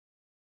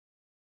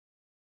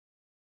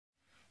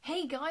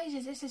Hey guys,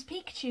 this is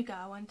Pikachu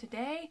Girl, and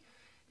today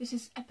this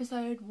is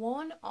episode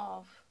 1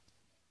 of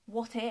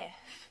What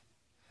If.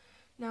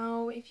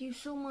 Now, if you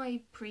saw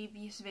my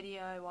previous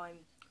video,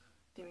 I'm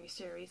doing a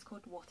series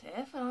called What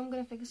If, and I'm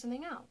going to figure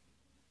something out.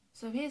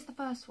 So here's the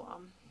first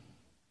one.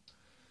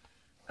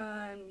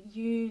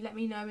 You let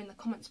me know in the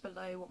comments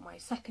below what my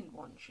second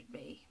one should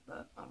be,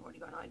 but I've already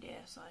got an idea,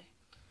 so...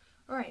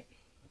 Alright.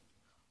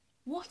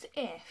 What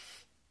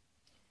if...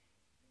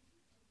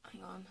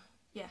 Hang on.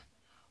 Yeah.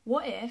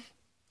 What if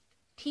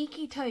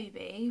Tiki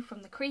Toby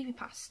from the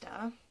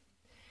creepypasta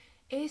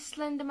is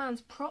Slender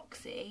Man's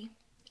proxy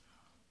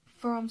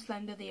from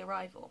Slender the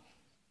Arrival?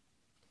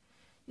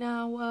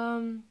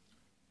 Now,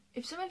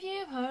 if some of you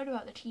have heard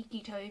about the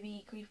Tiki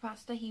Toby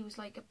creepypasta, he was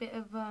like a bit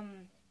of,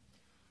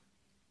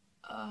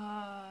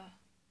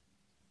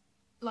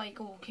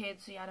 like all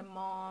kids. He had a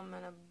mom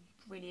and a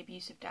really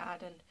abusive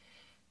dad, and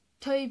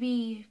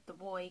Toby, the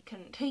boy,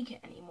 couldn't take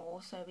it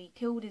anymore, so he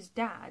killed his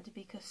dad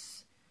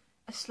because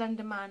a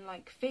Slender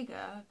Man-like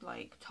figure,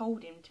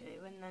 told him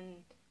to, and then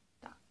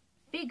that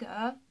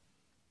figure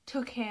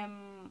took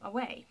him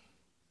away.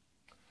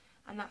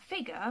 And that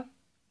figure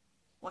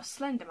was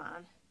Slender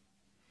Man.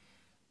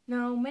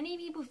 Now, many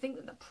people think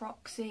that the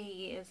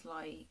proxy is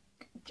like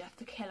Jeff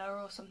the Killer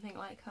or something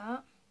like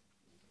that.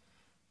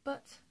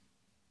 But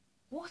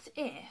what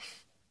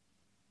if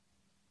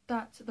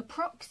that the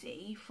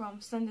proxy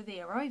from Slender the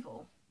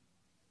Arrival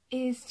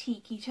is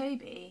Tiki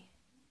Toby?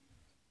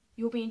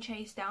 You're being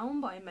chased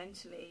down by a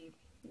mentally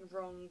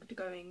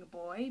wrong-going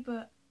boy,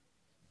 but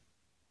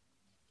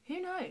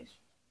who knows?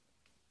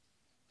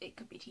 It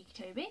could be Tiki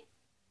Toby.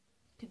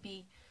 Could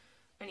be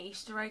an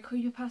Easter egg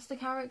creepypasta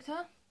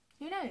character.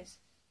 Who knows?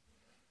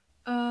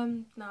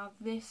 Now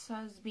this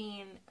has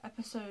been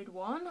episode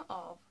 1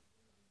 of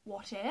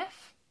What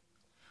If.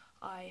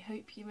 I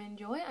hope you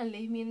enjoy it and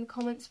leave me in the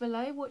comments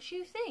below what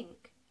you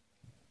think.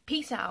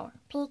 Peace out.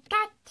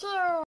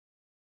 Pikachu!